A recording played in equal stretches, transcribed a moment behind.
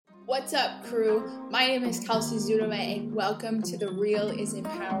What's up, crew? My name is Kelsey Zudema, and welcome to the Real is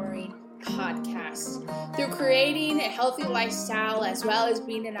Empowering podcast. Through creating a healthy lifestyle as well as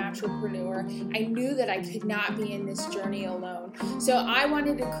being an entrepreneur, I knew that I could not be in this journey alone. So I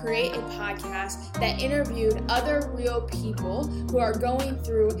wanted to create a podcast that interviewed other real people who are going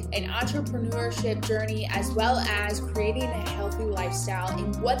through an entrepreneurship journey as well as creating a healthy lifestyle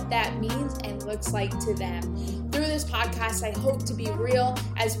and what that means and looks like to them. Through this podcast, I hope to be real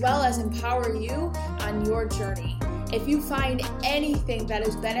as well as empower you on your journey. If you find anything that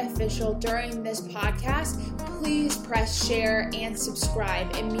is beneficial during this podcast, please press share and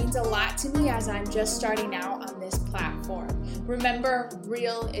subscribe. It means a lot to me as I'm just starting out on this platform. Remember,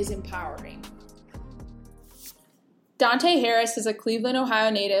 real is empowering. Dante Harris is a Cleveland, Ohio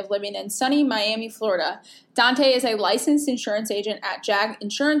native living in sunny Miami, Florida. Dante is a licensed insurance agent at JAG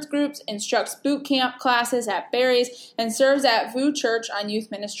Insurance Groups, instructs boot camp classes at Barry's, and serves at VOUS Church on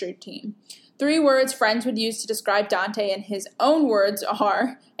youth ministry team. 3 words friends would use to describe Dante in his own words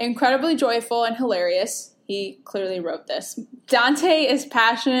are incredibly joyful and hilarious. He clearly wrote this. Dante is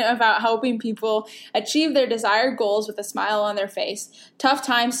passionate about helping people achieve their desired goals with a smile on their face. Tough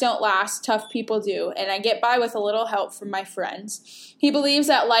times don't last, tough people do, and I get by with a little help from my friends. He believes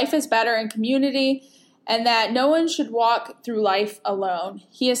that life is better in community and that no one should walk through life alone.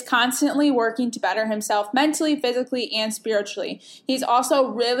 He is constantly working to better himself mentally, physically, and spiritually. He's also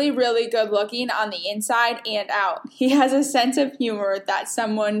really, really good looking on the inside and out. He has a sense of humor that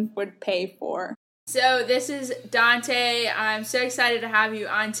someone would pay for. So this is Dante. I'm so excited to have you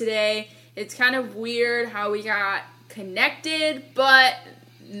on today. It's kind of weird how we got connected, but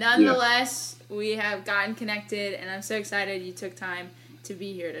nonetheless, we have gotten connected, and I'm so excited you took time to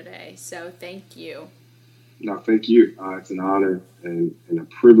be here today. So thank you. No, thank you. It's an honor and a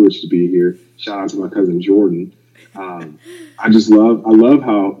privilege to be here. Shout out to my cousin Jordan. I love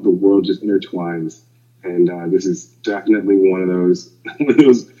how the world just intertwines, and this is definitely one of those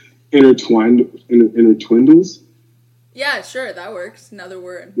intertwindles. Yeah, sure, that works. Another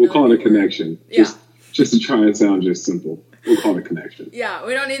word. We'll call it a connection. Yeah. Just to try and sound just simple. We'll call it a connection. Yeah,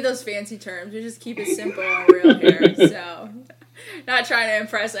 we don't need those fancy terms. We just keep it simple and real here. So, not trying to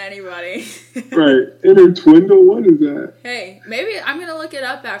impress anybody. Right. Intertwindle? What is that? Hey, maybe I'm going to look it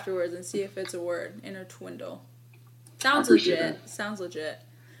up afterwards and see if it's a word. Intertwindle. Sounds legit. Sounds legit.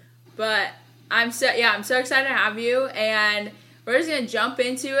 But I'm so excited to have you, and we're just going to jump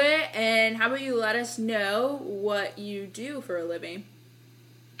into it. And how about you let us know what you do for a living?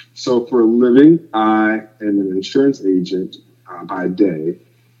 So for a living, I am an insurance agent by day,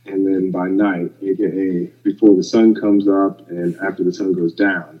 and then by night, aka before the sun comes up and after the sun goes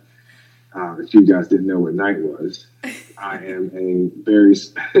down. If you guys didn't know what night was, I am a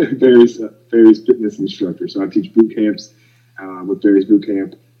Barry's fitness instructor. So I teach boot camps with Barry's Boot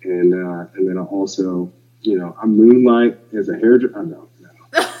Camp, and then I also, I moonlight as a hairdresser. No.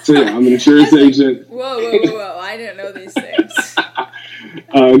 So yeah, I'm an insurance agent. Whoa! I didn't know these things.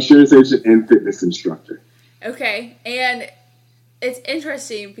 Insurance agent and fitness instructor. Okay, and it's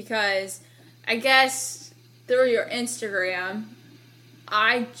interesting because I guess through your Instagram,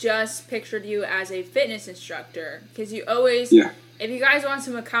 I just pictured you as a fitness instructor because you always, if you guys want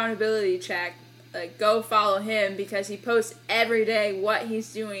some accountability check, like go follow him because he posts every day what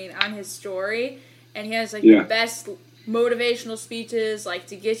he's doing on his story, and he has the best motivational speeches like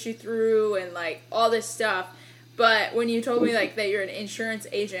to get you through and like all this stuff. But when you told me like that you're an insurance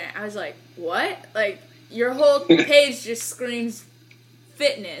agent, I was like, what? Like your whole page just screams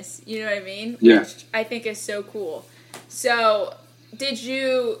fitness, you know what I mean? Yeah. Which I think is so cool. So did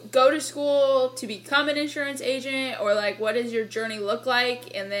you go to school to become an insurance agent, or like what does your journey look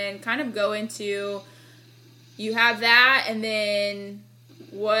like? And then kind of go into, you have that, and then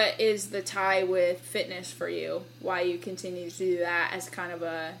what is the tie with fitness for you? Why you continue to do that as kind of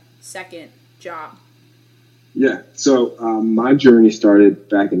a second job? Yeah, so my journey started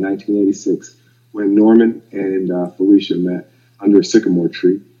back in 1986 when Norman and Felicia met under a sycamore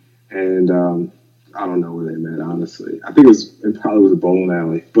tree. And I don't know where they met, honestly. I think it probably was a bowling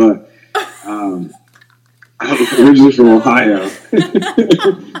alley. But I'm originally from Ohio.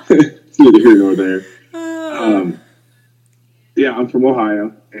 It's neither here nor there. I'm from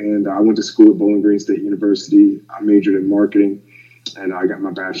Ohio, and I went to school at Bowling Green State University. I majored in marketing, and I got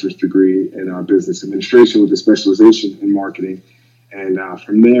my bachelor's degree in business administration with a specialization in marketing. And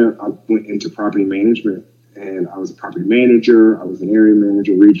from there, I went into property management, and I was a property manager. I was an area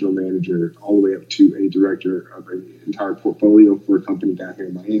manager, regional manager, all the way up to a director of an entire portfolio for a company back here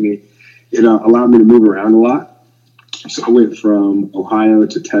in Miami. It allowed me to move around a lot. So I went from Ohio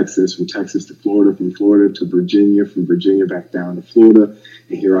to Texas, from Texas to Florida, from Florida to Virginia, from Virginia back down to Florida.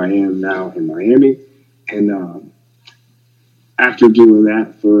 And here I am now in Miami. And after doing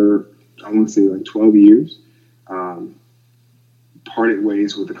that for, I want to say like 12 years, parted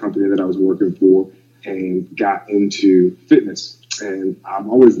ways with the company that I was working for and got into fitness. And I've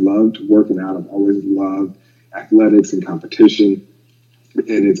always loved working out. I've always loved athletics and competition.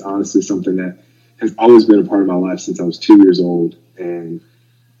 And it's honestly something that has always been a part of my life since I was 2 years old. And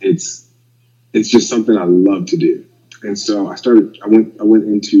it's just something I love to do. And so I went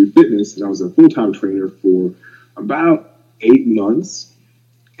into fitness, and I was a full-time trainer for about 8 months.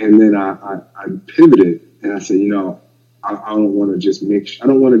 And then I pivoted and I said, I don't want to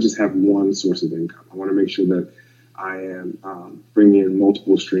just have one source of income. I want to make sure that I am bringing in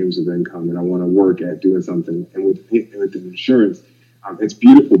multiple streams of income, and I want to work at doing something. And with insurance, it's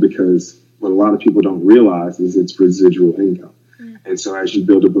beautiful because what a lot of people don't realize is it's residual income. And so as you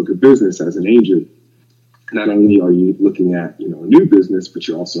build a book of business as an agent, not only are you looking at, a new business, but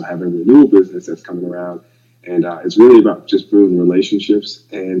you also have a renewal business that's coming around. And it's really about just building relationships.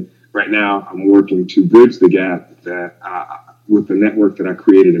 And right now I'm working to bridge the gap that with the network that I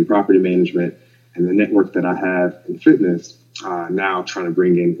created in property management and the network that I have in fitness, now trying to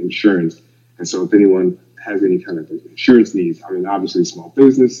bring in insurance. And so if anyone has any kind of insurance needs, obviously small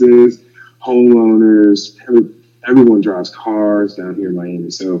businesses, homeowners, everyone drives cars down here in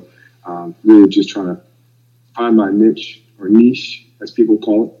Miami. So really just trying to find my niche, as people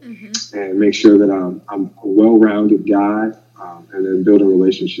call it, and make sure that I'm a well-rounded guy, and then building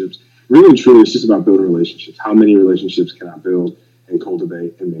relationships. Really and truly, it's just about building relationships. How many relationships can I build and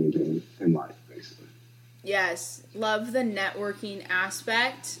cultivate and maintain in life, basically? Yes, love the networking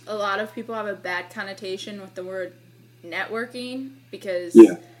aspect. A lot of people have a bad connotation with the word networking because,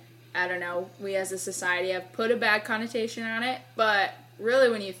 I don't know, we as a society have put a bad connotation on it. But really,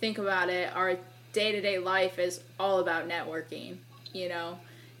 when you think about it, our day-to-day life is all about networking,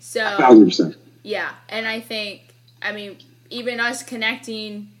 So, 1,000%. Yeah, and I think, even us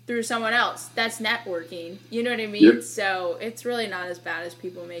connecting through someone else, that's networking. You know what I mean? Yep. So it's really not as bad as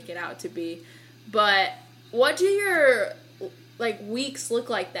people make it out to be. But what do your weeks look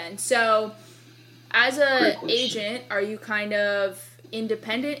like then? So as a agent, are you kind of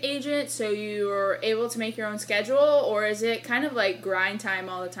independent agent, so you're able to make your own schedule, or is it kind of like grind time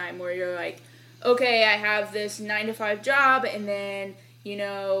all the time where you're like, okay, I have this 9-to-5 job, and then,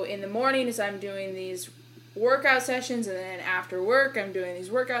 in the mornings I'm doing these workout sessions, and then after work I'm doing these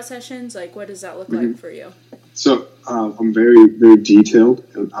workout sessions? What does that look like for you? So I'm very, very detailed.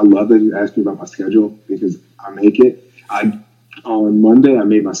 I love that you asked me about my schedule because I make it. On Monday, I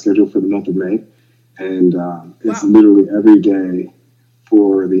made my schedule for the month of May, and it's literally every day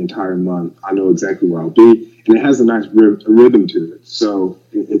for the entire month. I know exactly where I'll be, and it has a nice rhythm to it. So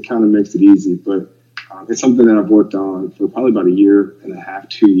it kind of makes it easy, but it's something that I've worked on for probably about 1.5 years,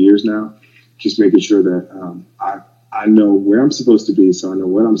 2 years now, just making sure that I know where I'm supposed to be, so I know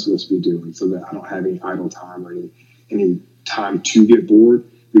what I'm supposed to be doing, so that I don't have any idle time or any time to get bored.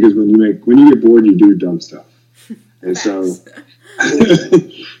 Because when you get bored, you do dumb stuff, and so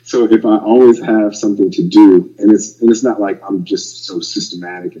if I always have something to do, and it's not like I'm just so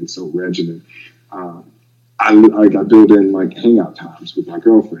systematic and so regimented. I build in hangout times with my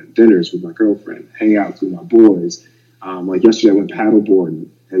girlfriend, dinners with my girlfriend, hangouts with my boys. Yesterday I went paddleboarding,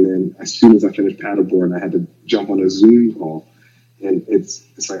 and then as soon as I finished paddleboarding, I had to jump on a Zoom call. And it's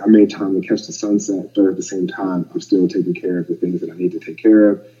like I made time to catch the sunset, but at the same time, I'm still taking care of the things that I need to take care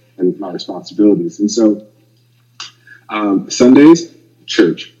of and my responsibilities. And so Sundays,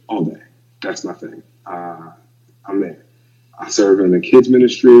 church all day. That's my thing. I'm there. I serve in the kids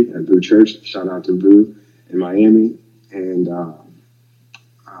ministry at Brew Church. Shout out to Brew in Miami. And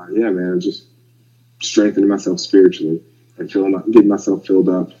I'm just strengthening myself spiritually and getting myself filled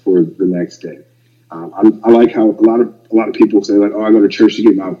up for the next day. I like how a lot of people say I go to church to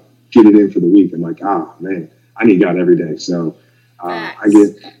get it in for the week. I'm like, man, I need God every day. So I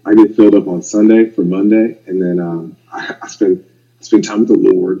get filled up on Sunday for Monday, and then I spend time with the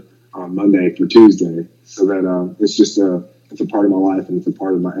Lord on Monday for Tuesday, so that it's just it's a part of my life, and it's a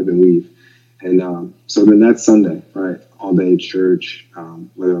part of my ebb and weave. And so then that's Sunday, right? All day church,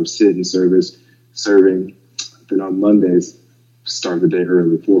 whether I'm sitting service, serving. Then on Mondays, start the day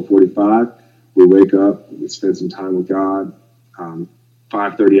early, 4:45. We wake up, we spend some time with God.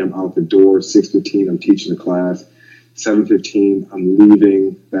 5:30, I'm out the door. 6:15, I'm teaching a class. 7:15, I'm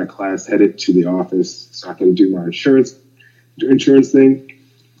leaving that class, headed to the office so I can do my insurance thing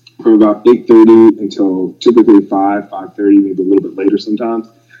from about 8:30 until typically 5:30, maybe a little bit later sometimes.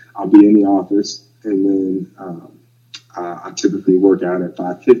 I'll be in the office, and then I typically work out at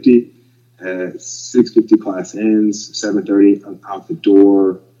 5:50. At 6:50 class ends, 7:30 I'm out the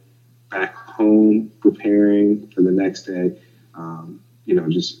door, back home, preparing for the next day.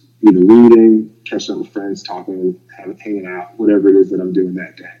 Just either reading, catching up with friends, talking, hanging out, whatever it is that I'm doing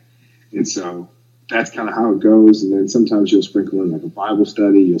that day. And so that's kind of how it goes. And then sometimes you'll sprinkle in like a Bible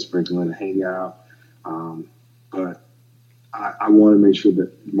study, you'll sprinkle in a hangout. But I want to make sure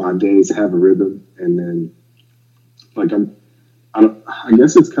that my days have a rhythm. And then I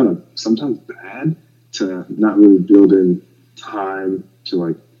guess it's kind of sometimes bad to not really build in time to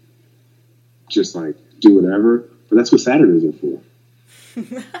like just like do whatever, but that's what Saturdays are for.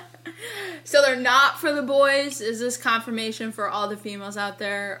 So they're not for the boys? Is this confirmation for all the females out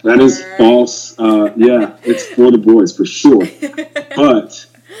there? That is false. Yeah, it's for the boys for sure. But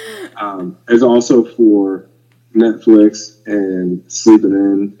it's also for Netflix and sleeping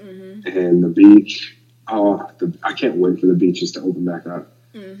in and the beach. Oh, I can't wait for the beaches to open back up.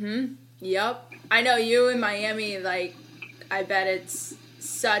 Mm-hmm. Yep. I know you in Miami, like, I bet it's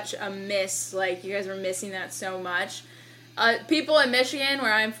such a miss. Like, you guys are missing that so much. People in Michigan,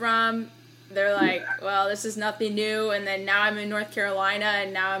 where I'm from, they're like, well, this is nothing new. And then now I'm in North Carolina,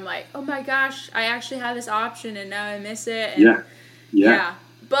 and now I'm like, oh my gosh, I actually have this option, and now I miss it. And yeah.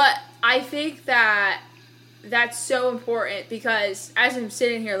 But I think that's so important because as I'm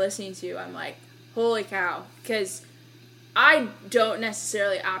sitting here listening to you, I'm like, holy cow, because I don't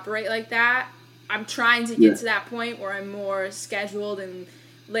necessarily operate like that. I'm trying to get to that point where I'm more scheduled and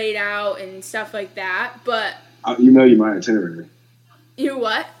laid out and stuff like that, but... I'll email you my itinerary. You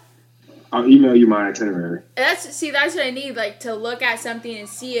what? I'll email you my itinerary. That's what I need, like, to look at something and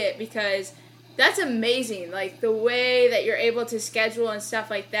see it, because that's amazing, like, the way that you're able to schedule and stuff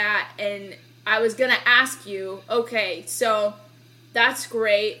like that. And I was going to ask you, okay, so that's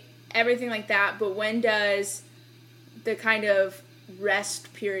great, everything like that, but when does the kind of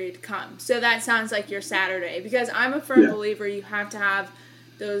rest period come? So that sounds like your Saturday, because I'm a firm believer you have to have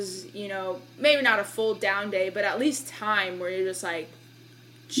those, maybe not a full down day, but at least time where you're just like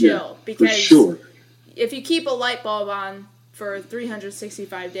chill. Because if you keep a light bulb on for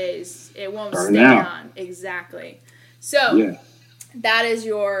 365 days, it won't stay on. Exactly. So that is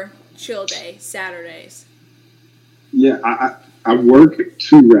your chill day, Saturdays. Yeah, I work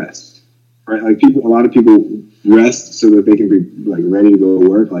to rest, right? Like a lot of people rest so that they can be like ready to go to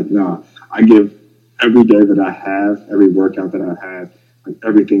work. Like, nah, I give every day that I have, every workout that I have, like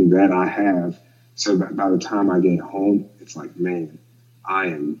everything that I have, so that by the time I get home, it's like, man, I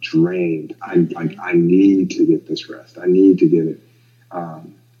am drained. I need to get this rest. I need to get it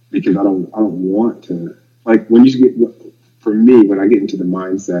because I don't want to. Like when I get into the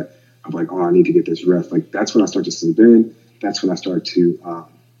mindset of like, oh, I need to get this rest. Like that's when I start to sleep in. That's when I start to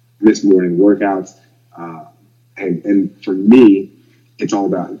miss morning workouts. And for me, it's all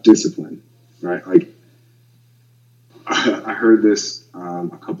about discipline, right? Like I heard this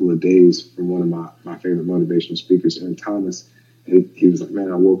a couple of days from one of my favorite motivational speakers, Eric Thomas. And he was like,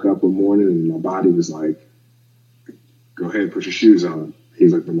 man, I woke up one morning and my body was like, go ahead, put your shoes on.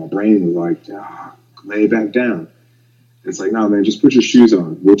 He's like, but my brain was like, lay back down. It's like, no, man, just put your shoes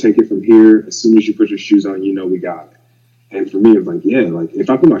on. We'll take it from here. As soon as you put your shoes on, we got it. And for me, it's like, like if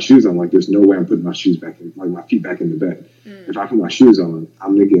I put my shoes on, like there's no way I'm putting my shoes back in, like my feet back in the bed. If I put my shoes on,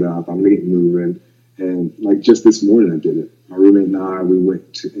 I'm going to get up, I'm going to get moving. And like just this morning I did it. My roommate and I, we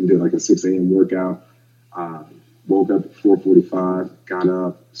went and did like a 6 a.m. workout. Woke up at 4:45, got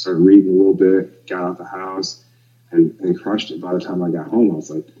up, started reading a little bit, got out the house and crushed it. By the time I got home, I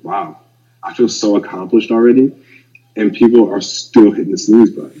was like, wow, I feel so accomplished already. And people are still hitting the snooze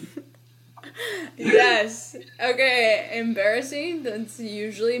button. Yes. Okay, embarrassing. That's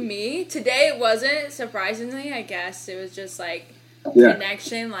usually me. Today it wasn't, surprisingly, I guess. It was just like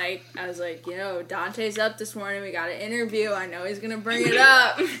connection. Like, I was like, Dante's up this morning. We got an interview. I know he's going to bring it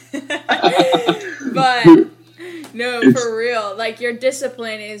up. But, no, for real. Like, your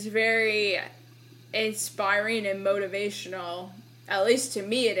discipline is very inspiring and motivational. At least to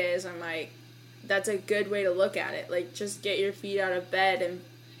me it is. I'm like, that's a good way to look at it. Like, just get your feet out of bed, and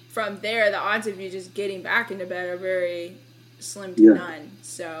from there, the odds of you just getting back into bed are very slim to none.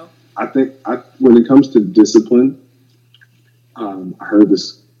 So I think when it comes to discipline, I heard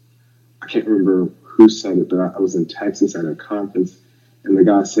this, I can't remember who said it, but I was in Texas at a conference, and the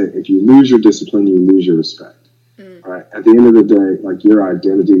guy said, if you lose your discipline, you lose your respect. Right? At the end of the day, like your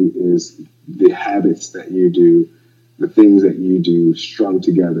identity is the habits that you do, the things that you do strung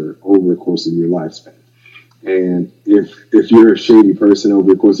together over the course of your lifespan. And if you're a shady person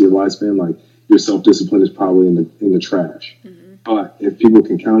over the course of your lifespan, like your self-discipline is probably in the trash. But if people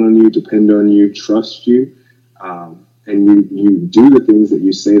can count on you, depend on you, trust you, and you do the things that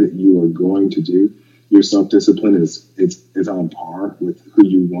you say that you are going to do, your self-discipline is on par with who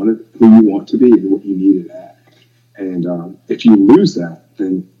you want to be and what you need it at. And if you lose that,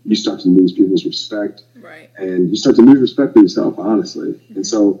 then you start to lose people's respect, right? And you start to lose respect for yourself, honestly. Mm-hmm. And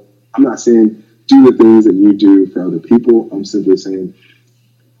so I'm not saying do the things that you do for other people. I'm simply saying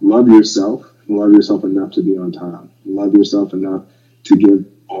love yourself and love yourself enough to be on time. Love yourself enough to give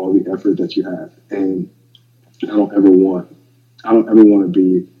all the effort that you have. And I don't ever want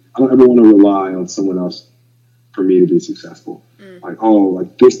to rely on someone else for me to be successful.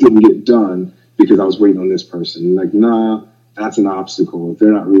 Like this didn't get done because I was waiting on this person. Like, nah, that's an obstacle. If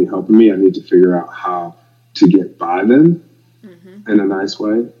they're not really helping me, I need to figure out how to get by them in a nice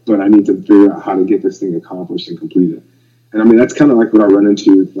way. But I need to figure out how to get this thing accomplished and completed. And I mean, that's kind of like what I run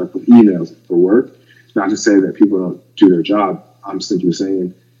into like with emails for work. Not to say that people don't do their job. I'm simply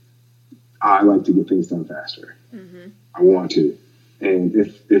saying I like to get things done faster. I want to. And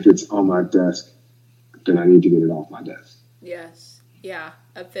if it's on my desk, then I need to get it off my desk. Yes. Yeah.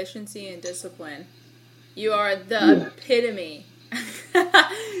 Efficiency and discipline. You are the epitome.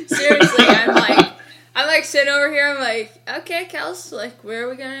 Seriously, I'm like sitting over here. I'm like, okay, Kels, like, where are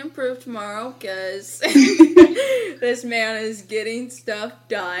we gonna improve tomorrow? Because this man is getting stuff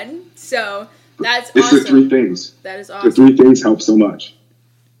done. So that's it's awesome. The three things. That is awesome. The three things help so much.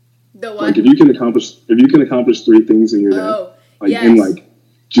 The what? Like if you can accomplish three things in your day, and like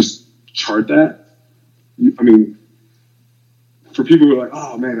just chart that. I mean, for people who are like,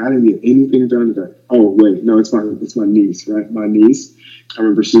 oh man, I didn't get anything done today. Oh wait, no, it's my niece, right? My niece. I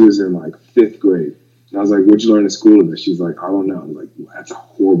remember she was in like 5th grade, and I was like, "What'd you learn in school today?" She's like, "I don't know." I'm like, well, "That's a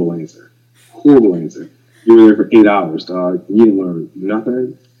horrible answer. Horrible answer. You were there for 8 hours, dog. And you didn't learn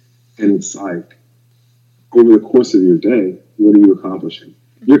nothing." And it's like, over the course of your day, what are you accomplishing?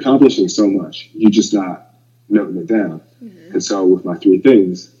 You're accomplishing so much. You're just not noting it down. And so with my 3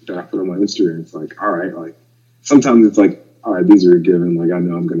 things that I put on my Instagram, it's like, all right, like sometimes it's like, all right, these are a given. Like I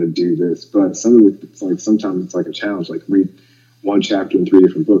know I'm going to do this, but sometimes it's like a challenge. Like read 1 chapter in 3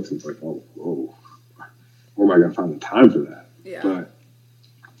 different books. It's like, whoa, where am I going to find the time for that? Yeah. But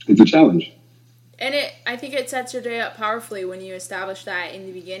it's a challenge. And I think it sets your day up powerfully when you establish that in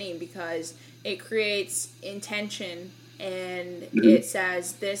the beginning, because it creates intention and it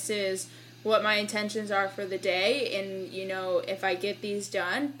says, this is what my intentions are for the day, and if I get these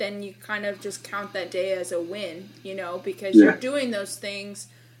done, then you kind of just count that day as a win, because you're doing those things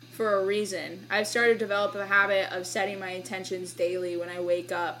for a reason. I've started to develop a habit of setting my intentions daily when I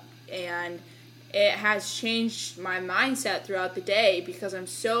wake up, and it has changed my mindset throughout the day because I'm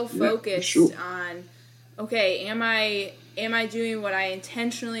so focused on, okay, am I doing what I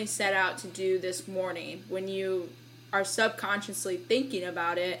intentionally set out to do this morning? When you are subconsciously thinking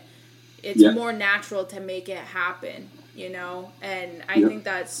about it, it's more natural to make it happen, and I think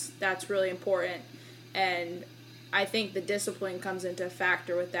that's really important. And I think the discipline comes into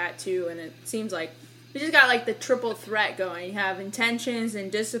factor with that too. And it seems like we just got like the triple threat going. You have intentions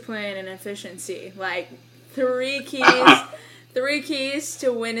and discipline and efficiency, like 3 keys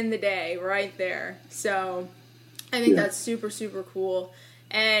to winning the day right there. So I think that's super, super cool.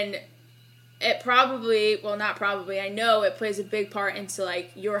 And it probably, well, not probably, I know it plays a big part into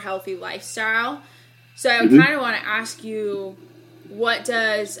like your healthy lifestyle. So I kind of want to ask you, what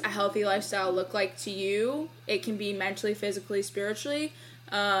does a healthy lifestyle look like to you? It can be mentally, physically, spiritually,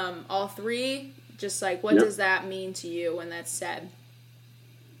 all 3. Just like, what does that mean to you when that's said?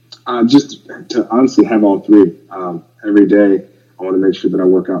 Just to honestly have all 3. Every day, I want to make sure that I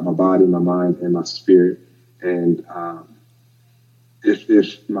work out my body, my mind, and my spirit. And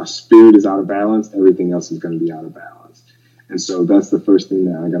if my spirit is out of balance, everything else is going to be out of balance. And so that's the first thing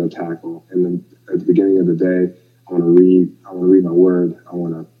that I got to tackle. And then at the beginning of the day, I want to read my word. I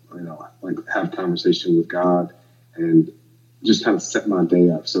want to, have conversation with God and just kind of set my day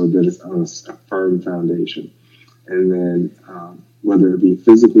up so that it's on a firm foundation. And then whether it be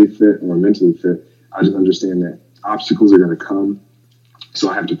physically fit or mentally fit, I just understand that obstacles are going to come. So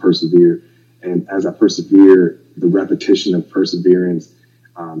I have to persevere. And as I persevere, the repetition of perseverance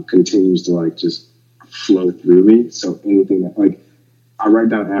continues to just flow through me. So anything that I write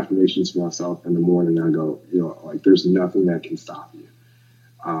down affirmations for myself in the morning, and I go, there's nothing that can stop you.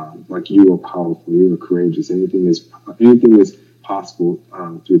 You are powerful, you are courageous. Anything is possible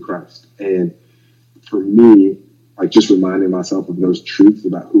through Christ. And for me, just reminding myself of those truths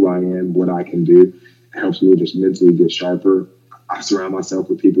about who I am, what I can do, it helps me just mentally get sharper. I surround myself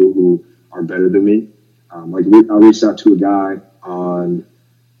with people who are better than me. I reached out to a guy on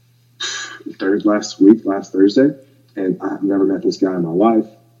last Thursday, and I've never met this guy in my life.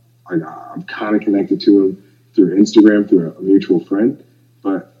 I'm kind of connected to him, through Instagram, through a mutual friend.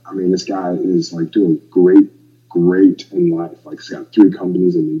 But I mean, this guy is like doing great in life. Like he's got 3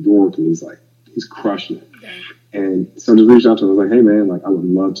 companies in New York, and he's crushing it. And so I just reached out to him. I was like, hey man, like I would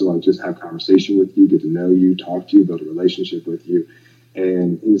love to like just have a conversation with you, get to know you, talk to you, build a relationship with you.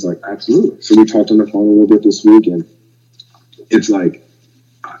 And he's like, absolutely. So we talked on the phone a little bit this week, and it's like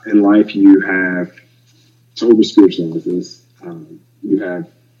in life you have, to over spiritualize this, you have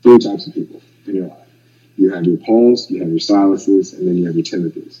 3 types of people in your life. You have your Pauls, you have your Silases, and then you have your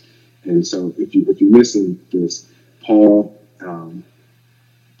Timothys. And so if you're missing this, Paul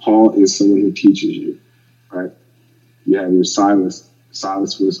is someone who teaches you, right? You have your Silas.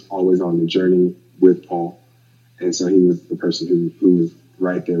 Silas was always on the journey with Paul. And so he was the person who was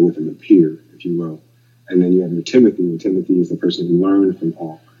right there with him, a peer, if you will. And then you have your Timothy, and Timothy is the person who learned from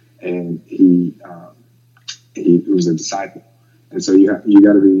Paul. And he was a disciple. And so you got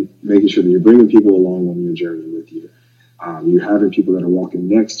to be making sure that you're bringing people along on your journey with you. You're having people that are walking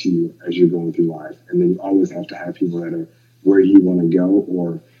next to you as you're going through life. And then you always have to have people that are where you want to go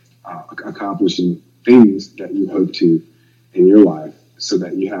or accomplishing things that you hope to in your life so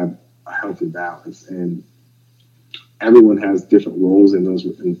that you have a healthy balance. And everyone has different roles in those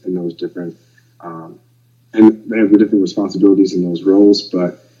different, and they have the different responsibilities in those roles.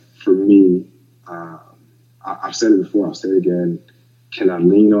 But for me, I've said it before, I'll say it again. Can I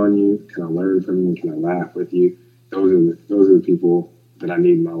lean on you? Can I learn from you? Can I laugh with you? Those are the people that I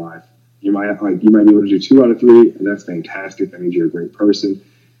need in my life. You might be able to do 2 out of 3, and that's fantastic. That means you're a great person.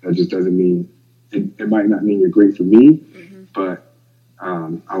 That just doesn't mean it might not mean you're great for me, but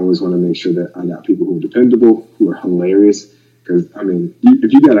I always want to make sure that I got people who are dependable, who are hilarious. Because I mean,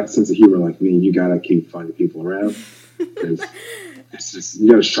 if you got a sense of humor like me, you gotta keep funny people around. It's just, you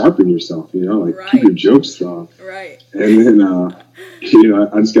gotta sharpen yourself, like right. Keep your jokes strong. Right. And then, I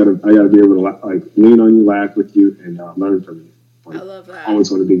gotta be able to like lean on you, laugh with you, and learn from you. Like, I love that. I always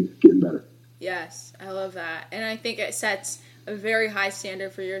want to be getting better. Yes, I love that. And I think it sets a very high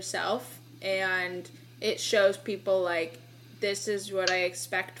standard for yourself, and it shows people like, this is what I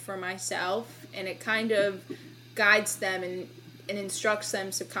expect for myself, and it kind of guides them and instructs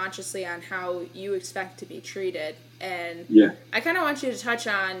them subconsciously on how you expect to be treated. And yeah. I kind of want you to touch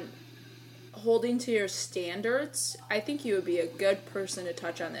on holding to your standards. I think you would be a good person to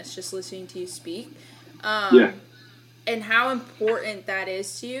touch on this, just listening to you speak. And how important that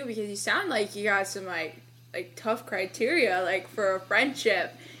is to you, because you sound like you got some like tough criteria like for a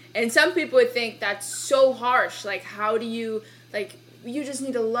friendship. And some people would think that's so harsh. Like, how do you, like, you just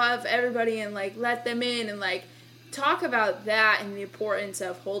need to love everybody and, like, let them in and, like, talk about that and the importance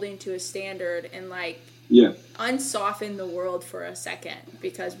of holding to a standard and, like, unsoften the world for a second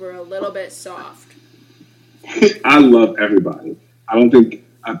because we're a little bit soft. I love everybody. I don't think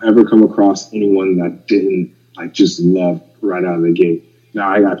I've ever come across anyone that didn't, like, just love right out of the gate. Now,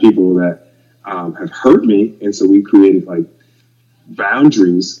 I got people that have hurt me, and so we created, like,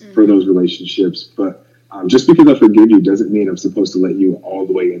 boundaries for those relationships, but just because I forgive you doesn't mean I'm supposed to let you all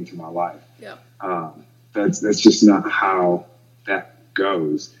the way into my life. That's just not how that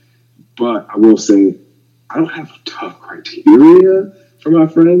goes. But I will say I don't have tough criteria for my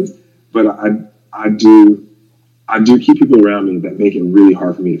friends, but I do keep people around me that make it really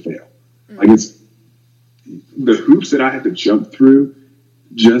hard for me to fail. Like, it's the hoops that I have to jump through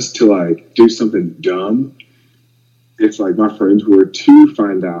just to like do something dumb. It's like my friends were to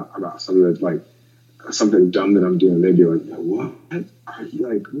find out about something dumb that I'm doing. They'd be like, "What are you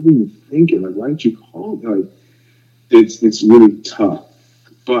like? What were you thinking? Like, why didn't you call me?" Like, it's really tough.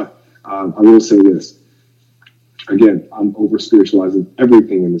 But I will say this again: I'm over spiritualizing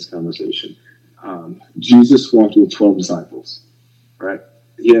everything in this conversation. Jesus walked with 12 disciples, right?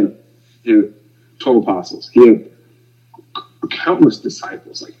 He had 12 apostles. He had countless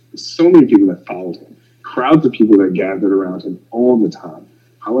disciples, like so many people that followed him. Crowds of people that gathered around him all the time.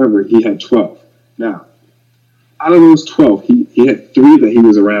 However, he had 12. Now, out of those 12, he had 3 that he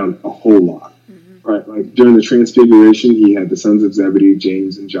was around a whole lot, right? Like during the Transfiguration, he had the sons of Zebedee,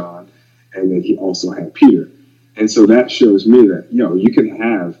 James and John, and then he also had Peter. And so that shows me that, you can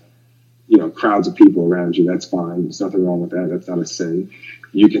have, crowds of people around you. That's fine. There's nothing wrong with that. That's not a sin.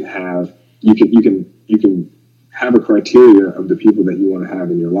 You can have a criteria of the people that you want to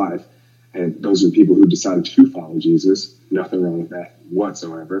have in your life. And those are people who decided to follow Jesus. Nothing wrong with that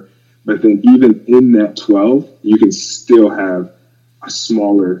whatsoever. But then even in that 12, you can still have a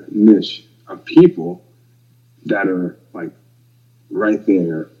smaller niche of people that are like right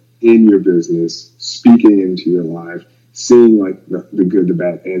there in your business, speaking into your life, seeing like the good, the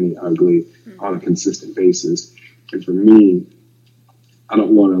bad, and the ugly on a consistent basis. And for me, I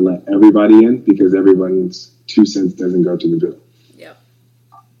don't want to let everybody in because everyone's 2 cents doesn't go to the bill. Yep.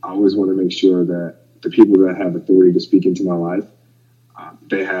 I always want to make sure that the people that have authority to speak into my life,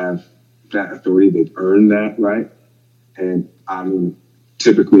 they have that authority. They've earned that right. And I mean,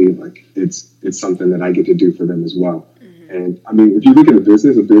 typically, like it's something that I get to do for them as well. Mm-hmm. And I mean, if you look at a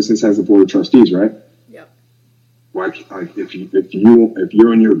business has a board of trustees, right? Yep. Why, like, if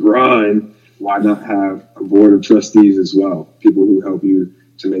you're in your grind, why not have a board of trustees as well? People who help you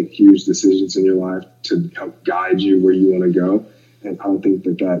to make huge decisions in your life, to help guide you where you want to go. And I don't think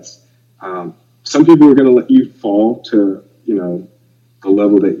that that's some people are going to let you fall to, the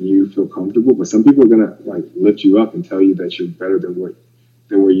level that you feel comfortable, but some people are going to like lift you up and tell you that you're better than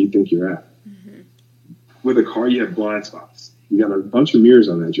where you think you're at. Mm-hmm. With a car, you have blind spots. You got a bunch of mirrors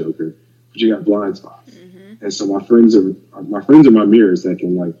on that Joker, but you got blind spots. Mm-hmm. And so my friends are my mirrors that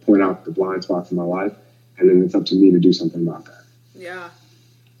can like point out the blind spots in my life, and then it's up to me to do something about that. Yeah.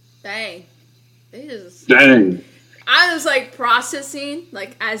 Dang. I was like processing,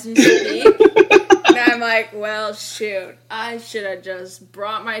 like as you speak, and I'm like, well, shoot, I should have just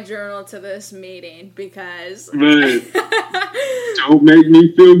brought my journal to this meeting because man, don't make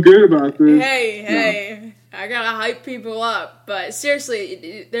me feel good about this. Hey, I gotta hype people up, but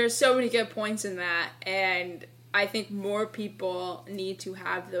seriously, there's so many good points in that, and I think more people need to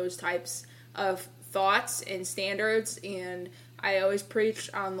have those types of thoughts and standards, and I always preach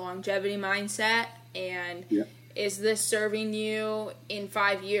on longevity mindset, and is this serving you in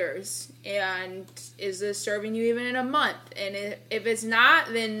 5 years? And is this serving you even in a month? And if it's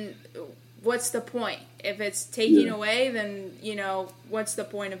not, then what's the point? If it's taking away, then, what's the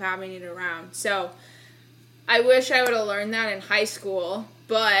point of having it around? So I wish I would have learned that in high school,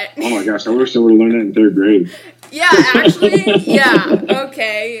 but... Oh my gosh, I wish I would have learned that in 3rd grade. Yeah, actually,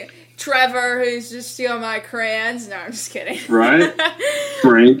 okay. Trevor, who's just stealing my crayons. No, I'm just kidding. Right?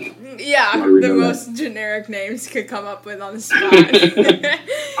 Frank. Yeah, the most generic names could come up with on the spot.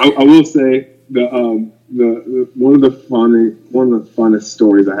 I will say the one of the funnest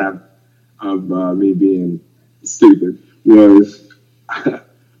stories I have of me being stupid was I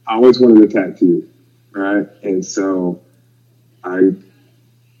always wanted a tattoo, right? And so I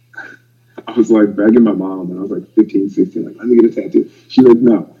was like begging my mom when I was like 15, 16, like, let me get a tattoo. She's like,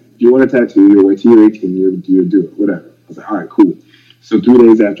 no. If you want a tattoo, you'll wait till you're 18, you'll do it, whatever. I was like, all right, cool. So 3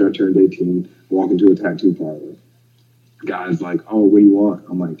 days after I turned 18, walk into a tattoo parlor. Guy's like, oh, what do you want?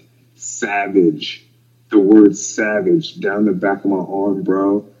 I'm like, Savage. The word Savage down the back of my arm,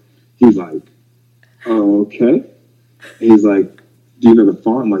 bro. He's like, oh, okay. And he's like, do you know the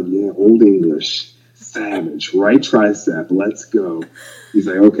font? I'm like, yeah, Old English. Savage. Right tricep. Let's go. He's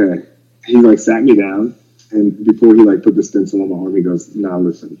like, okay. He like sat me down. And before he like put the stencil on my arm, he goes, nah,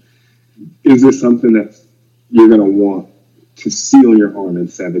 listen. Is this something that you're going to want to see on your arm in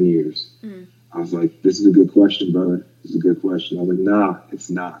 7 years? Mm. I was like, this is a good question, brother. This is a good question. I was like, nah,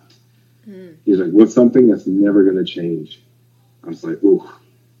 it's not. Mm. He's like, what's something that's never going to change? I was like, ooh,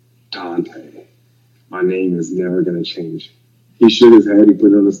 Dante. My name is never going to change. He shook his head. He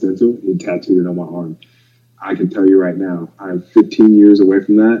put it on the stencil. He tattooed it on my arm. I can tell you right now, I'm 15 years away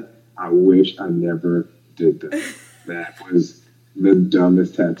from that. I wish I never did that. That was the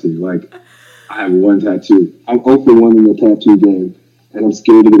dumbest tattoo. Like, I have one tattoo. I'm 0 for 1 in the tattoo game, and I'm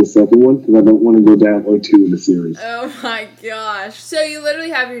scared to get a second one because I don't want to go down 0-2 in the series. Oh my gosh. So you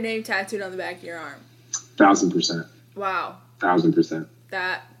literally have your name tattooed on the back of your arm? 1,000%. Wow. 1,000%.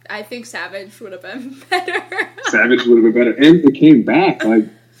 That, I think Savage would have been better. Savage would have been better. And it came back. Like,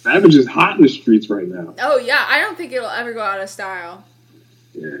 Savage is hot in the streets right now. Oh yeah, I don't think it'll ever go out of style.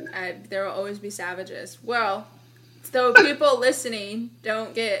 Yeah. There will always be Savages. Well, so people listening,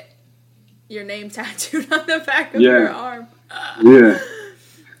 don't get your name tattooed on the back of your arm. Yeah.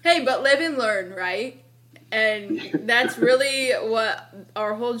 Hey, but live and learn, right? And that's really what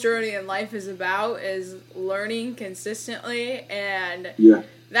our whole journey in life is about, is learning consistently. And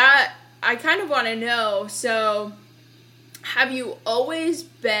that, I kind of want to know, so have you always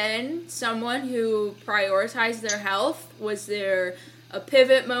been someone who prioritized their health? Was there a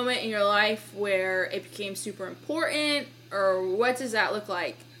pivot moment in your life where it became super important, or what does that look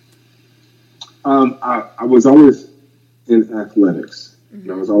like? I was always in athletics.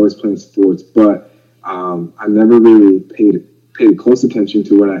 Mm-hmm. I was always playing sports, but I never really paid close attention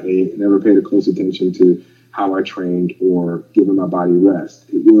to what I ate. Never paid a close attention to how I trained or giving my body rest.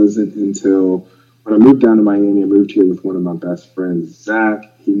 It wasn't until when I moved down to Miami, I moved here with one of my best friends,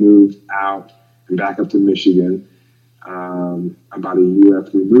 Zach. He moved out and back up to Michigan. About a year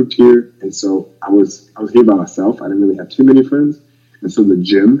after we moved here, and so I was here by myself. I didn't really have too many friends, and so the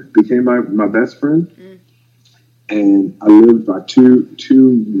gym became my best friend. And I lived by two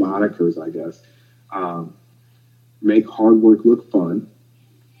monikers, I guess. Make hard work look fun,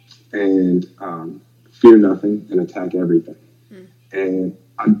 and fear nothing and attack everything. And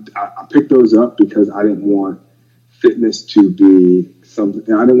I picked those up because I didn't want fitness to be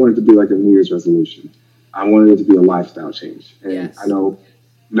something. I didn't want it to be like a New Year's resolution. I wanted it to be a lifestyle change. And Yes. I know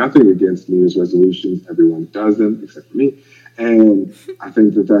nothing against New Year's resolutions. Everyone does them except for me. And I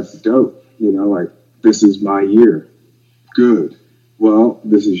think that that's dope. You know, like, this is my year. Good. Well,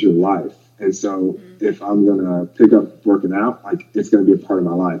 this is your life. And so if I'm going to pick up working out, like, it's going to be a part of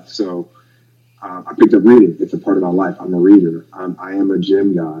my life. So I picked up reading. It's a part of my life. I'm a reader. I am a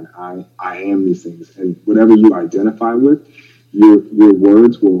gym guy. I am these things. And whatever you identify with, your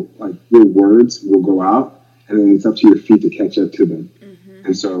words will go out, and then it's up to your feet to catch up to them.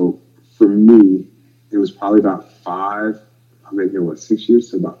 And so for me, it was probably about 6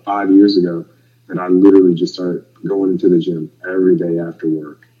 years, so about 5 years ago, that I literally just started going into the gym every day after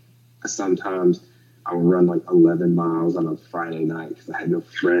work. Sometimes I would run like 11 miles on a Friday night because I had no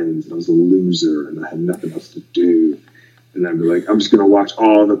friends and I was a loser and I had nothing else to do. And I'd be like, I'm just going to watch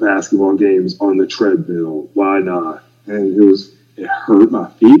all the basketball games on the treadmill. Why not? And it hurt my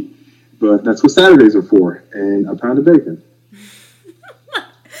feet, but that's what Saturdays are for. And a pound of bacon.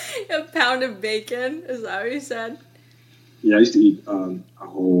 A pound of bacon? Is that what you said? Yeah, I used to eat a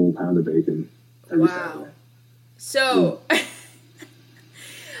whole pound of bacon every Saturday. So,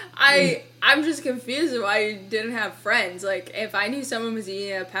 I'm just confused why you didn't have friends. Like, if I knew someone was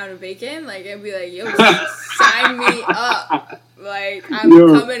eating a pound of bacon, like, I'd be like, yo, sign me up. Like, I'm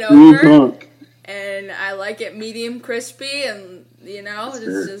coming over, and I like it medium crispy, and, you know,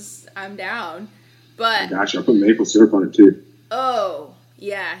 it's just, I'm down. But, Gotcha, I put maple syrup on it, too. Oh,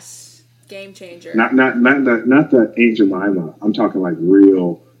 yes. Game changer. Not the Aunt Jemima. I'm talking like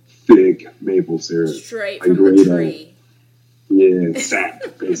real thick maple syrup. Straight like from the tree. Yeah,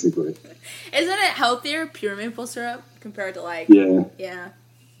 sap, basically. Isn't it healthier, pure maple syrup, compared to like... Yeah.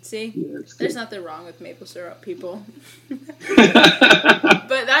 See? Yeah, there's nothing wrong with maple syrup, people.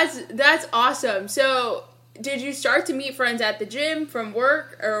 But that's awesome. So, did you start to meet friends at the gym from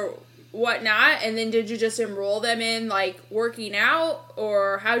work or whatnot, and then did you just enroll them in like working out,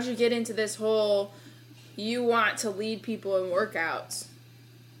 or how did you get into this whole you want to lead people in workouts?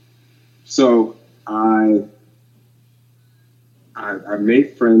 So I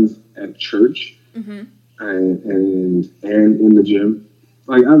made friends at church and in the gym.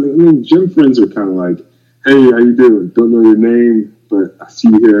 Like, I mean, gym friends are kind of like, hey, how you doing? Don't know your name, but I see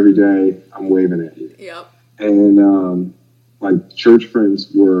you here every day. I'm waving at you. Yep. And like, church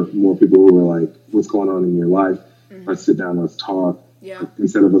friends were more people who were like, what's going on in your life? Let's sit down, let's talk. Yeah.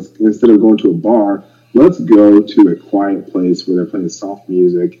 Instead of going to a bar, let's go to a quiet place where they're playing soft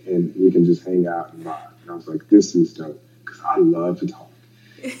music and we can just hang out and vibe. And I was like, this is dope because I love to talk.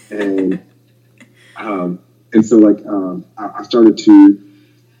 And so like I started to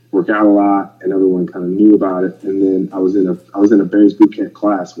work out a lot, and everyone kind of knew about it. And then I was in a Barry's Boot Camp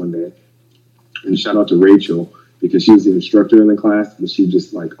class one day, and shout out to Rachel, because she was the instructor in the class, and she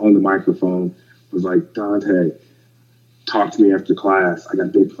just, like, on the microphone was like, Dante, talk to me after class. I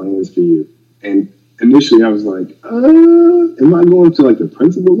got big plans for you. And initially I was like, am I going to, like, the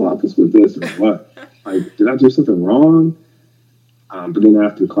principal's office with this or what? Like, did I do something wrong? But then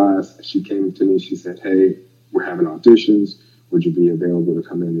after class, she came to me, she said, hey, we're having auditions. Would you be available to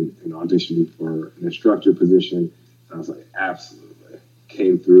come in and audition for an instructor position? And I was like, absolutely.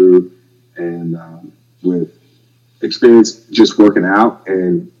 Came through, and with experience just working out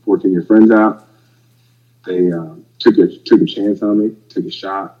and working your friends out, they took a chance on me, took a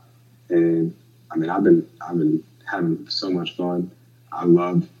shot, and I mean, I've been having so much fun. I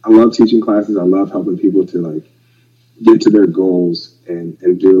love teaching classes. I love helping people to, like, get to their goals and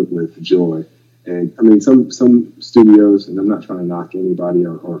do it with joy. And I mean, some studios, and I'm not trying to knock anybody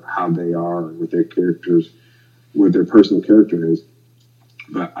or how they are or what their characters, what their personal character is,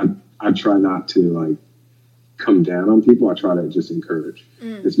 but I try not to, like, come down on people. I try to just encourage.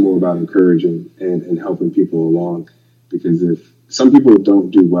 It's more about encouraging and helping people along, because if some people don't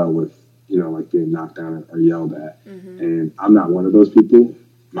do well with, you know, like, being knocked down or yelled at, and I'm not one of those people.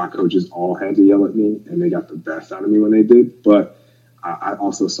 My coaches all had to yell at me, and they got the best out of me when they did. But I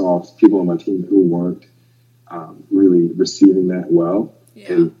also saw people on my team who weren't really receiving that well,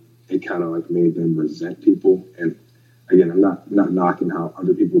 and it kind of, like, made them resent people. And again, I'm not knocking how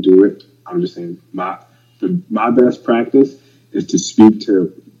other people do it. I'm just saying my best practice is to speak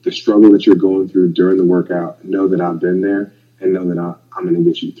to the struggle that you're going through during the workout. Know that I've been there, and know that I'm going to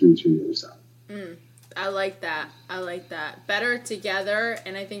get you through to the other side. I like that. Better together,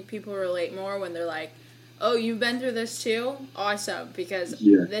 and I think people relate more when they're like, Oh, you've been through this too? Awesome, because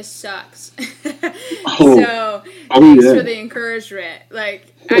this sucks. Oh, Thanks for the encouragement. Like,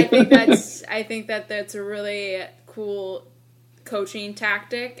 I think that's a really cool coaching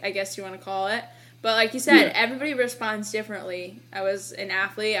tactic, I guess you want to call it. But like you said, everybody responds differently. I was an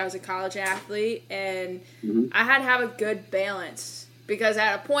athlete. I was a college athlete, and I had to have a good balance. Because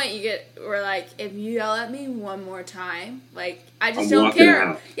at a point we're like, if you yell at me one more time, like, I just don't care.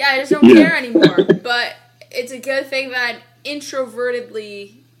 Out. Yeah, I just don't care anymore. But it's a good thing that I'm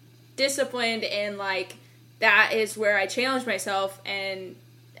introvertedly disciplined, and, like, that is where I challenge myself, and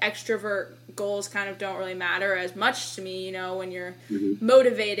extrovert goals kind of don't really matter as much to me, when you're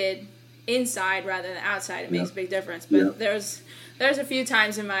motivated inside rather than outside. It makes a big difference. But there's a few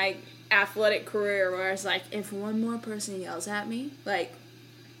times in my athletic career where it's like, if one more person yells at me, like,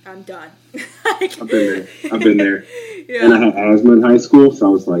 I'm done. I've been there. And I had asthma in high school, so I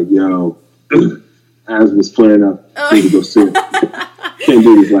was like, yo, asthma's flaring up. I need to go sit. Can't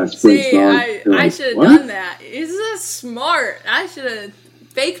do these last sprints, dog. I should have done that. This is smart. I should have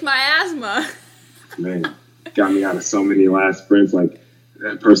faked my asthma. Man, got me out of so many last sprints. Like,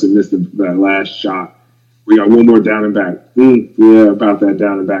 that person missed that last shot. We got one more down and back. About that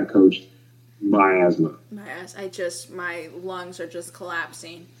down and back, coach. My asthma. My lungs are just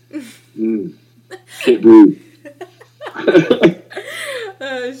collapsing. Can't breathe. That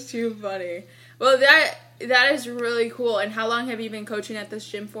was too funny. Well, that is really cool. And how long have you been coaching at this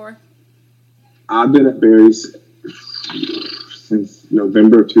gym for? I've been at Barry's since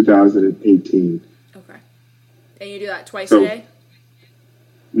November of 2018. Okay. And you do that twice a day?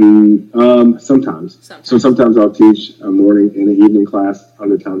 Sometimes. So sometimes I'll teach a morning and an evening class.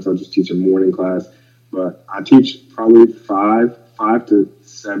 Other times I'll just teach a morning class. But I teach probably five to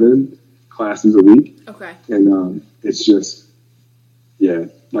 7 classes a week. Okay. And it's just,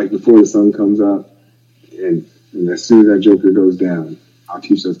 like before the sun comes up, and as soon as that joker goes down, I'll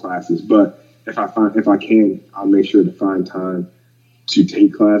teach those classes. But if I can, I'll make sure to find time to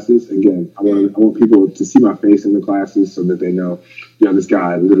take classes. Again, I want people to see my face in the classes so that they know, this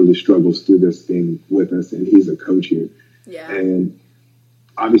guy literally struggles through this thing with us, and he's a coach here. Yeah. And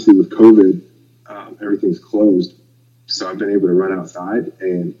obviously with COVID, everything's closed, so I've been able to run outside.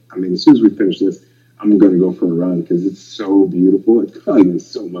 And I mean, as soon as we finish this, I'm going to go for a run because it's so beautiful. It's probably been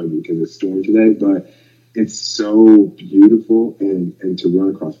so muggy because it's storm today, but it's so beautiful. And to run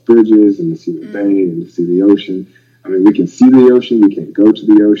across bridges and to see the bay and to see the ocean. I mean, we can see the ocean. We can't go to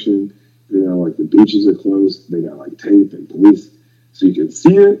the ocean. Like the beaches are closed. They got like tape and police. So you can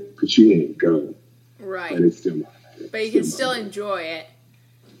see it, but you can't go. Right. But it's still magnetic. But you can still enjoy it.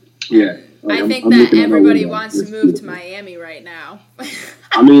 Yeah. Like, I think that everybody wants to move to Miami right now.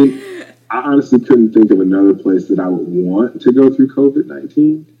 I mean, I honestly couldn't think of another place that I would want to go through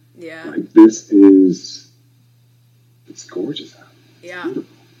COVID-19. Yeah. Like, it's gorgeous out. Yeah.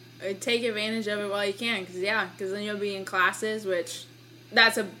 Take advantage of it while you can, because then you'll be in classes, which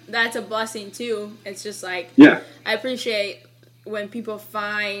that's a blessing too. It's just like, I appreciate when people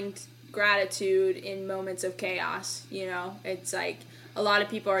find gratitude in moments of chaos. It's like a lot of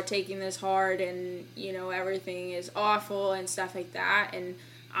people are taking this hard, and everything is awful and stuff like that. And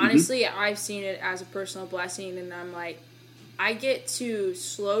honestly, I've seen it as a personal blessing, and I'm like, I get to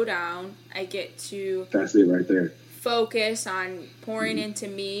slow down. I get to that's it right there. Focus on pouring into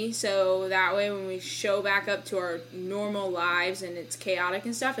me, so that way when we show back up to our normal lives and it's chaotic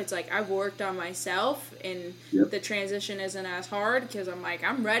and stuff, it's like I've worked on myself, and the transition isn't as hard because I'm like,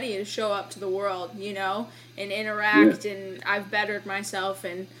 I'm ready to show up to the world, and interact, and I've bettered myself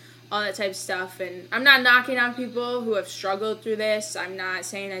and all that type of stuff. And I'm not knocking on people who have struggled through this. I'm not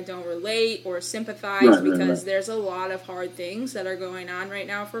saying I don't relate or sympathize, because there's a lot of hard things that are going on right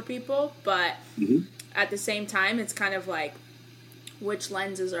now for people, but at the same time, it's kind of like, which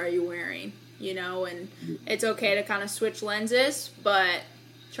lenses are you wearing, and it's okay to kind of switch lenses, but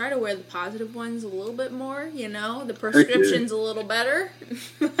try to wear the positive ones a little bit more, the prescription's a little better,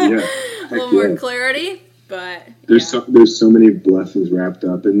 a little more clarity, but there's so many blessings wrapped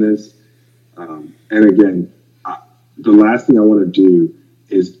up in this, and again, the last thing I want to do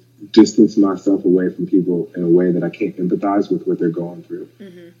is distance myself away from people in a way that I can't empathize with what they're going through.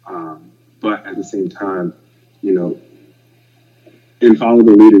 But at the same time, in Follow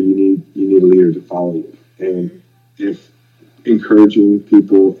the Leader, you need a leader to follow you. And if encouraging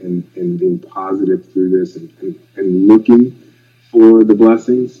people and being positive through this and looking for the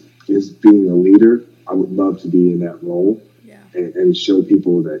blessings is being a leader, I would love to be in that role and show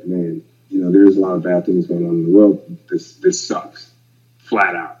people that, man, there's a lot of bad things going on in the world. This sucks,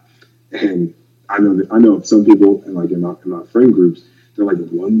 flat out. And I know some people, and like in my friend groups, They're like,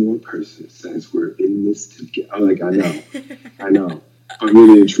 if one more person says we're in this together, I'm like, I know. But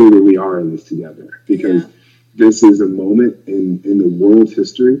really and truly, we are in this together, because this is a moment in the world's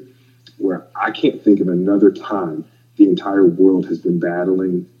history where I can't think of another time the entire world has been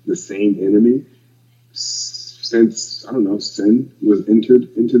battling the same enemy since, I don't know, sin was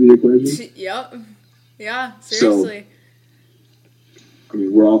entered into the equation. Yep. Yeah, seriously. So, I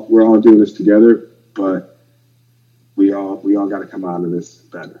mean, we're all doing this together, but we all got to come out of this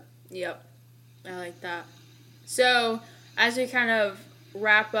better. Yep. I like that. So, as we kind of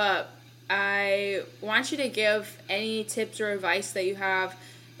wrap up, I want you to give any tips or advice that you have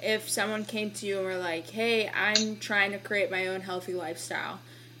if someone came to you and were like, hey, I'm trying to create my own healthy lifestyle.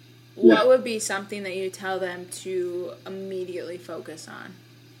 What would be something that you tell them to immediately focus on?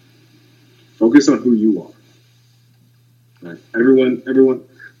 Focus on who you are. Right? Everyone,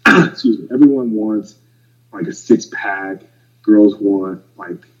 excuse me, everyone wants like a 6-pack. Girls want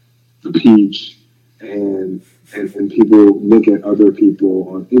like the peach, and people look at other people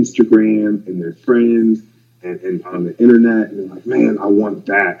on Instagram and their friends and on the internet, and they're like, man, I want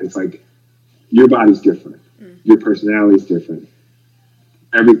that. It's like, your body's different. Your personality is different.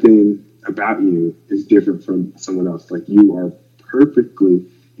 Everything about you is different from someone else. Like, you are perfectly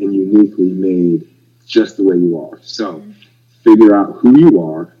and uniquely made just the way you are. So figure out who you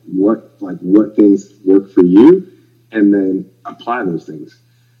are, what things work for you, and then apply those things.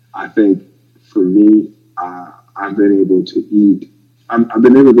 I think for me, I've been able to eat. I've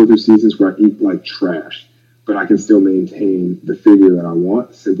been able to go through seasons where I eat like trash, but I can still maintain the figure that I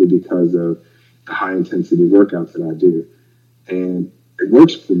want simply because of the high intensity workouts that I do. And it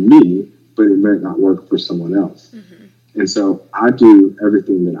works for me, but it might not work for someone else. And so I do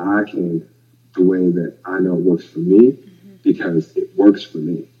everything that I can the way that I know works for me, because it works for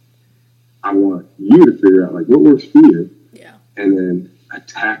me. I want you to figure out like what works for you, and then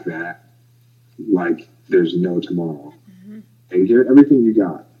attack that like there's no tomorrow, and get everything you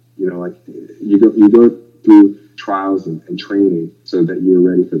got. You know, like you go through trials and training so that you're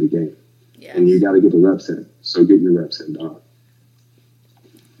ready for the game, and you got to get the reps in. So get your reps in, dog.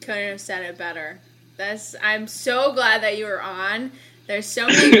 Couldn't have said it better. I'm so glad that you were on. There's so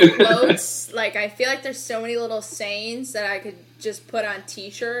many quotes. Like, I feel like there's so many little sayings that I could just put on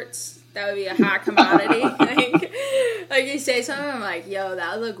T-shirts. That would be a hot commodity. like you say something, I'm like, yo,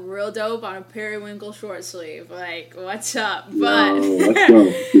 that would look real dope on a periwinkle short sleeve. Like, what's up? But let's go.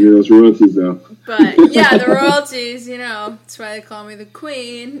 Give me those royalties, though. But, yeah, the royalties, you know, that's why they call me the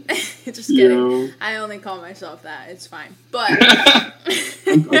queen. Just kidding. I only call myself that. It's fine. But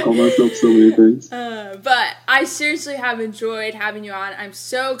I call myself so many things. But I seriously have enjoyed having you on. I'm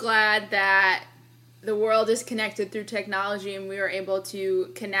so glad that the world is connected through technology, and we were able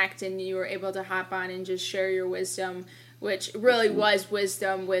to connect, and you were able to hop on and just share your wisdom, which really was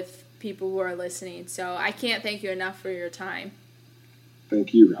wisdom with people who are listening. So I can't thank you enough for your time.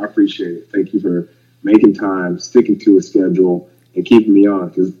 Thank you. I appreciate it. Thank you for making time, sticking to a schedule, and keeping me on.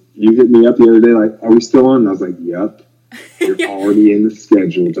 Because you hit me up the other day, like, are we still on? And I was like, yep. You're already in the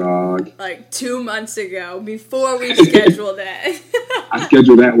schedule, dog. Like 2 months ago, before we scheduled it. I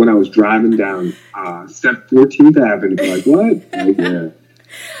scheduled that when I was driving down 14th Avenue. Like, what? Like, yeah.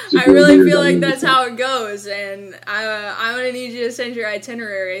 I really feel like that's how it goes, and I'm going to need you to send your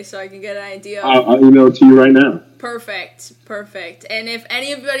itinerary so I can get an idea. I'll email it to you right now. Perfect. And if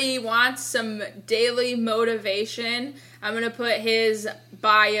anybody wants some daily motivation, I'm going to put his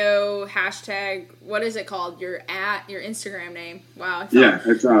bio hashtag, what is it called? Your Instagram name. Wow.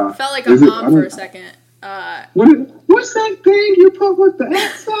 It's felt like a mom for a second. What's that thing you put with the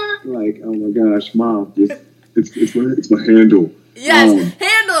X on? Like, oh my gosh, Mom, it's my handle. Yes,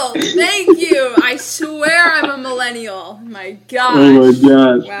 handle. Thank you. I swear I'm a millennial. My gosh. Oh my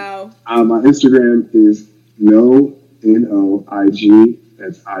gosh. Wow. My Instagram is Noig.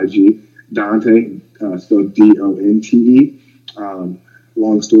 That's IG. Dante, spelled Donte.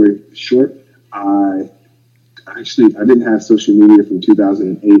 Long story short, I didn't have social media from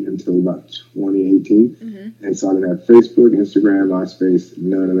 2008 until about 2018. And so I didn't have Facebook, Instagram, MySpace,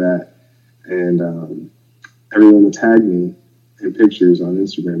 none of that. And everyone would tag me in pictures on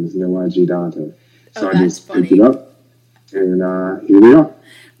Instagram as Noig Dante. So I just picked it up, and here we are.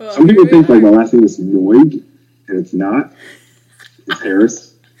 Well, some people think like my last name is Noig, and it's not. It's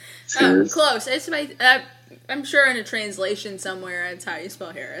Harris. Harris. Close. It's I'm sure in a translation somewhere, it's how you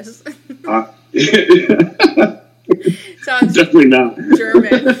spell Harris. Sounds definitely not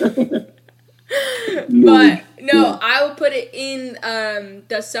German. But no, I will put it in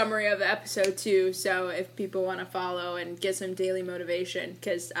the summary of the episode too. So if people want to follow and get some daily motivation,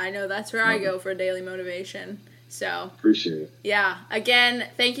 because I know that's where I go for daily motivation. So appreciate it. Yeah. Again,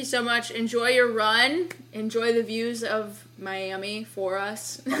 thank you so much. Enjoy your run. Enjoy the views of Miami for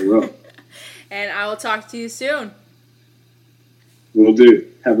us. I will. And I will talk to you soon. Will do.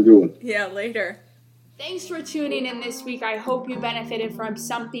 Have a good one. Yeah, later. Thanks for tuning in this week. I hope you benefited from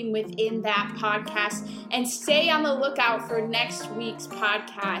something within that podcast, and stay on the lookout for next week's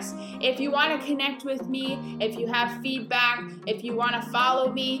podcast. If you want to connect with me, if you have feedback, if you want to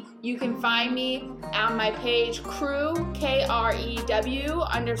follow me, you can find me on my page, Krew, KREW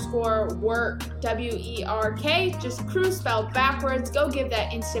 _work, WERK, just Krew spelled backwards. Go give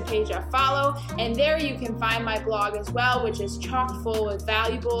that Insta page a follow, and there you can find my blog as well, which is chock full with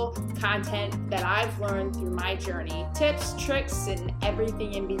valuable content that I've learned through my journey. Tips, tricks, and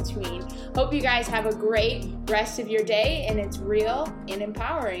everything in between. Hope you guys have a great rest of your day, and it's real and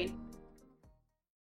empowering.